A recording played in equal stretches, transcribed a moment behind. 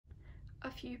A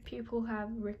few people have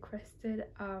requested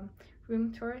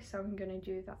room tour, so I'm gonna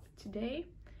do that today.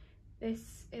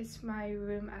 This is my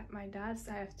room at my dad's.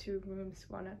 I have two rooms,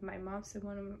 one at my mom's and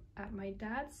one at my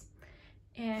dad's.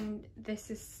 And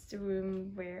this is the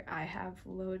room where I have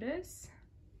Lotus.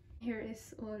 Here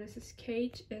is Lotus's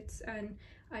cage. It's an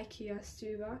IKEA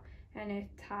stuva and it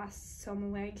has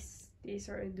some legs. These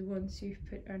are the ones you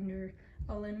put under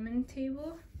a linen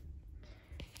table.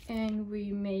 And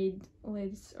we made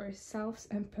lids ourselves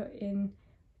and put in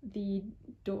the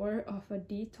door of a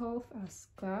detolf as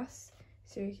glass,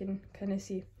 so you can kind of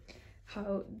see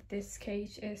how this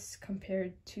cage is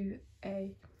compared to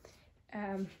a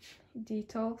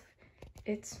detolf.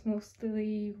 It's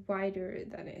mostly wider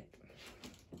than it.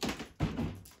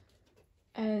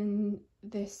 And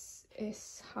this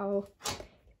is how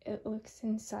it looks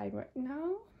inside right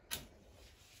now.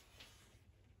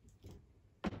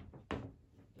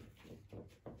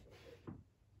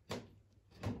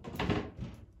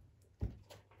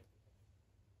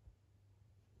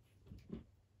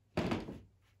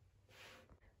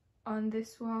 On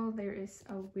this wall there is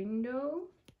a window.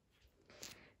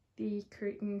 The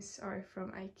curtains are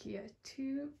from IKEA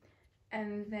too.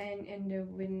 And then in the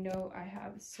window I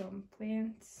have some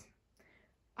plants.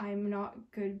 I'm not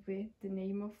good with the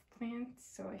name of plants,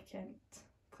 so I can't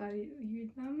tell you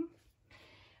them.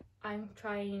 I'm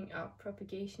trying a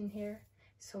propagation here.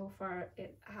 So far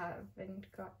it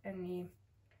haven't got any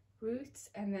roots.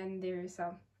 And then there's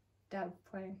a dead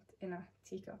plant in a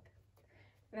teacup.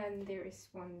 Then there is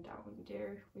one down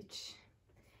there which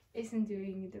isn't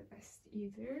doing the best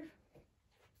either.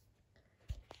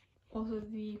 Also,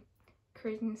 the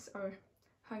curtains are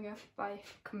hung up by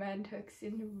command hooks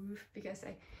in the roof because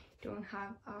I don't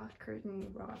have a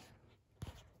curtain rod.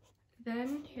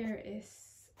 Then here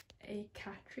is a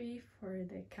cat tree for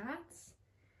the cats.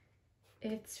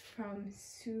 It's from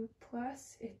Zoo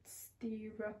Plus. It's the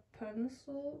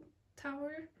Rapunzel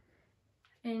tower.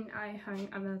 And I hung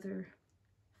another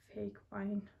fake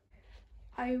vine.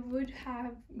 I would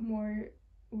have more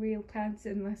real plants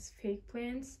and less fake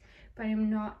plants, but I'm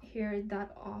not here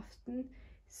that often,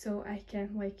 so I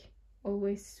can't like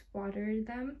always water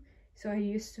them. So I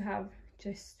used to have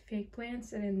just fake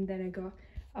plants, and then I got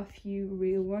a few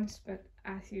real ones, but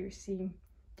as you're seeing,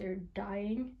 they're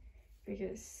dying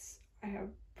because I have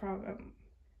problem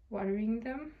watering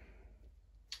them.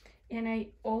 And I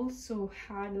also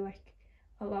had like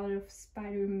a lot of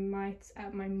spider mites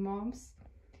at my mom's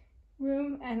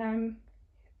room, and I'm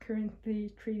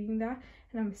currently treating that,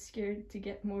 and I'm scared to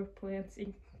get more plants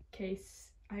in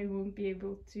case I won't be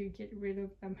able to get rid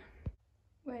of them.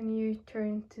 When you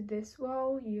turn to this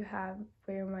wall, you have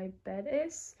where my bed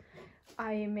is.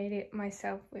 I made it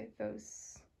myself with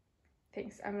those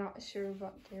things. I'm not sure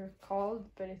what they're called,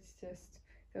 but it's just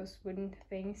those wooden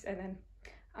things, and then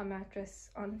a mattress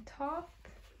on top.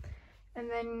 And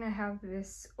then I have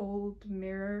this old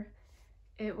mirror.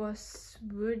 It was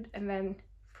wood, and then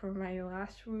for my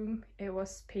last room it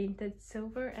was painted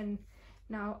silver, and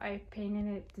now I painted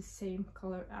it the same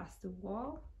color as the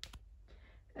wall.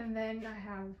 And then I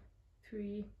have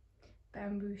 3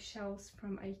 bamboo shelves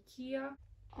from IKEA.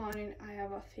 On it I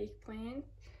have a fake plant,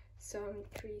 some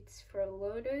treats for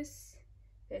Lotus,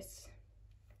 this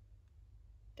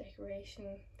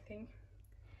decoration thing,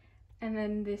 and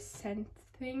then this scent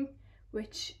thing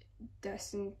which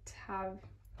doesn't have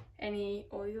any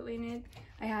oil in it.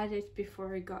 I had it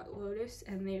before I got Lotus,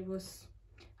 and it was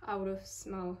out of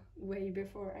smell way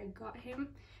before I got him,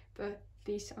 but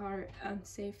these are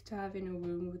unsafe to have in a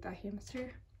room with a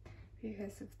hamster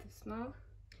because of the smell.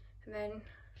 And then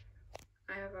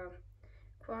I have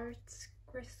a quartz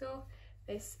crystal,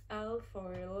 this L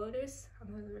for Lotus,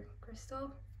 another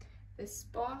crystal, this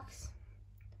box,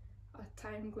 a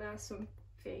time glass, some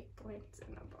fake plants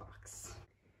in a box.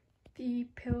 The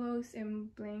pillows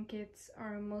and blankets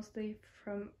are mostly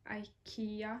from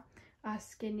IKEA, a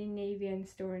Scandinavian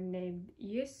store named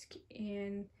Jysk,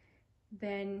 and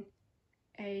then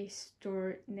a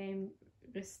store named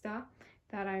Rista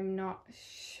that I'm not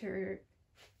sure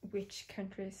which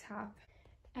countries have.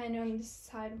 And on the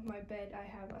side of my bed I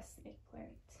have a snake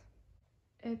plant.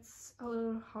 It's a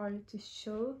little hard to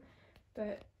show,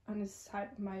 but on the side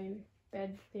of my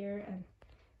bed there, and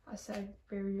aside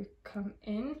where you come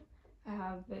in, I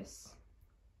have this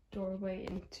doorway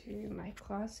into my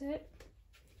closet.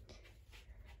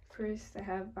 First I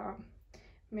have a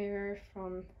mirror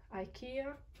from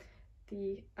IKEA,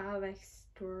 the Alex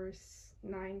Doors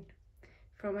 9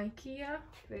 from IKEA,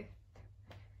 with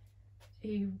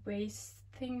a waist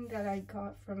thing that I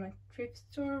got from a thrift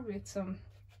store with some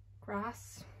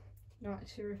grass, not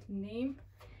sure of the name.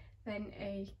 then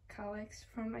a calyx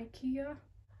from IKEA.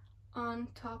 On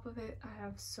top of it I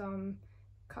have some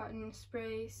cotton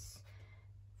sprays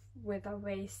with a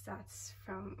waist that's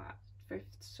from a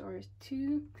thrift store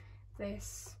too.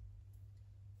 This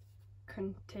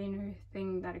container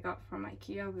thing that I got from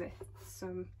IKEA with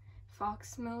some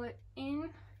fox mullet in,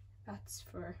 that's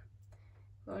for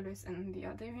Lotus and the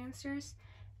other hamsters.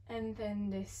 And then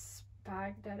this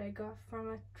bag that I got from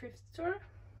a thrift store.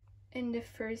 In the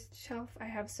first shelf I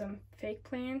have some fake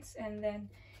plants, and then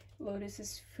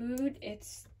Lotus's food.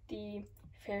 It's the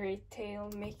fairy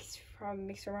tale mix from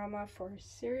Mixorama for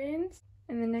Syrians.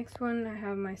 And the next one I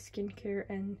have my skincare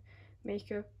and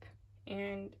makeup,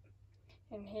 and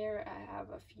in here I have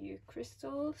a few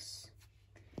crystals,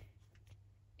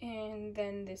 and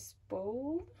then this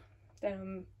bowl that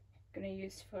I'm gonna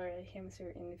use for a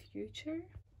hamster in the future.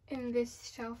 In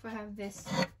this shelf I have this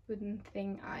wooden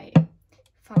thing I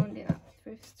found in a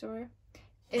thrift store.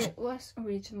 It was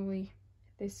originally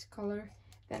this color,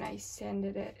 then I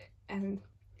sanded it and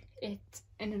it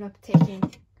ended up taking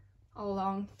a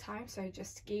long time, so I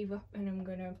just gave up and I'm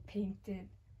gonna paint it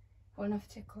one of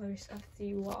the colors of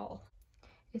the wall.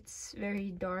 It's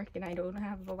very dark and I don't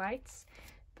have the lights,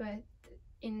 but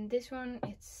in this one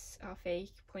it's a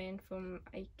fake plant from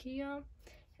IKEA,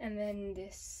 and then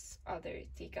this other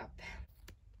teacup.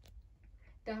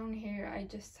 Down here I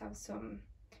just have some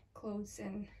clothes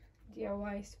and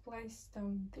DIY supplies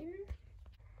down there.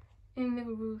 In the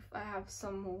roof I have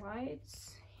some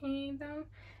lights hanging down,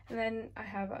 and then I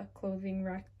have a clothing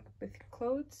rack with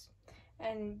clothes,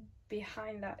 and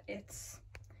behind that it's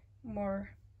more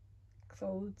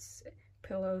clothes,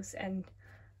 pillows, and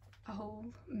a whole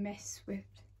mess with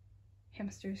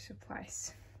hamster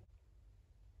supplies.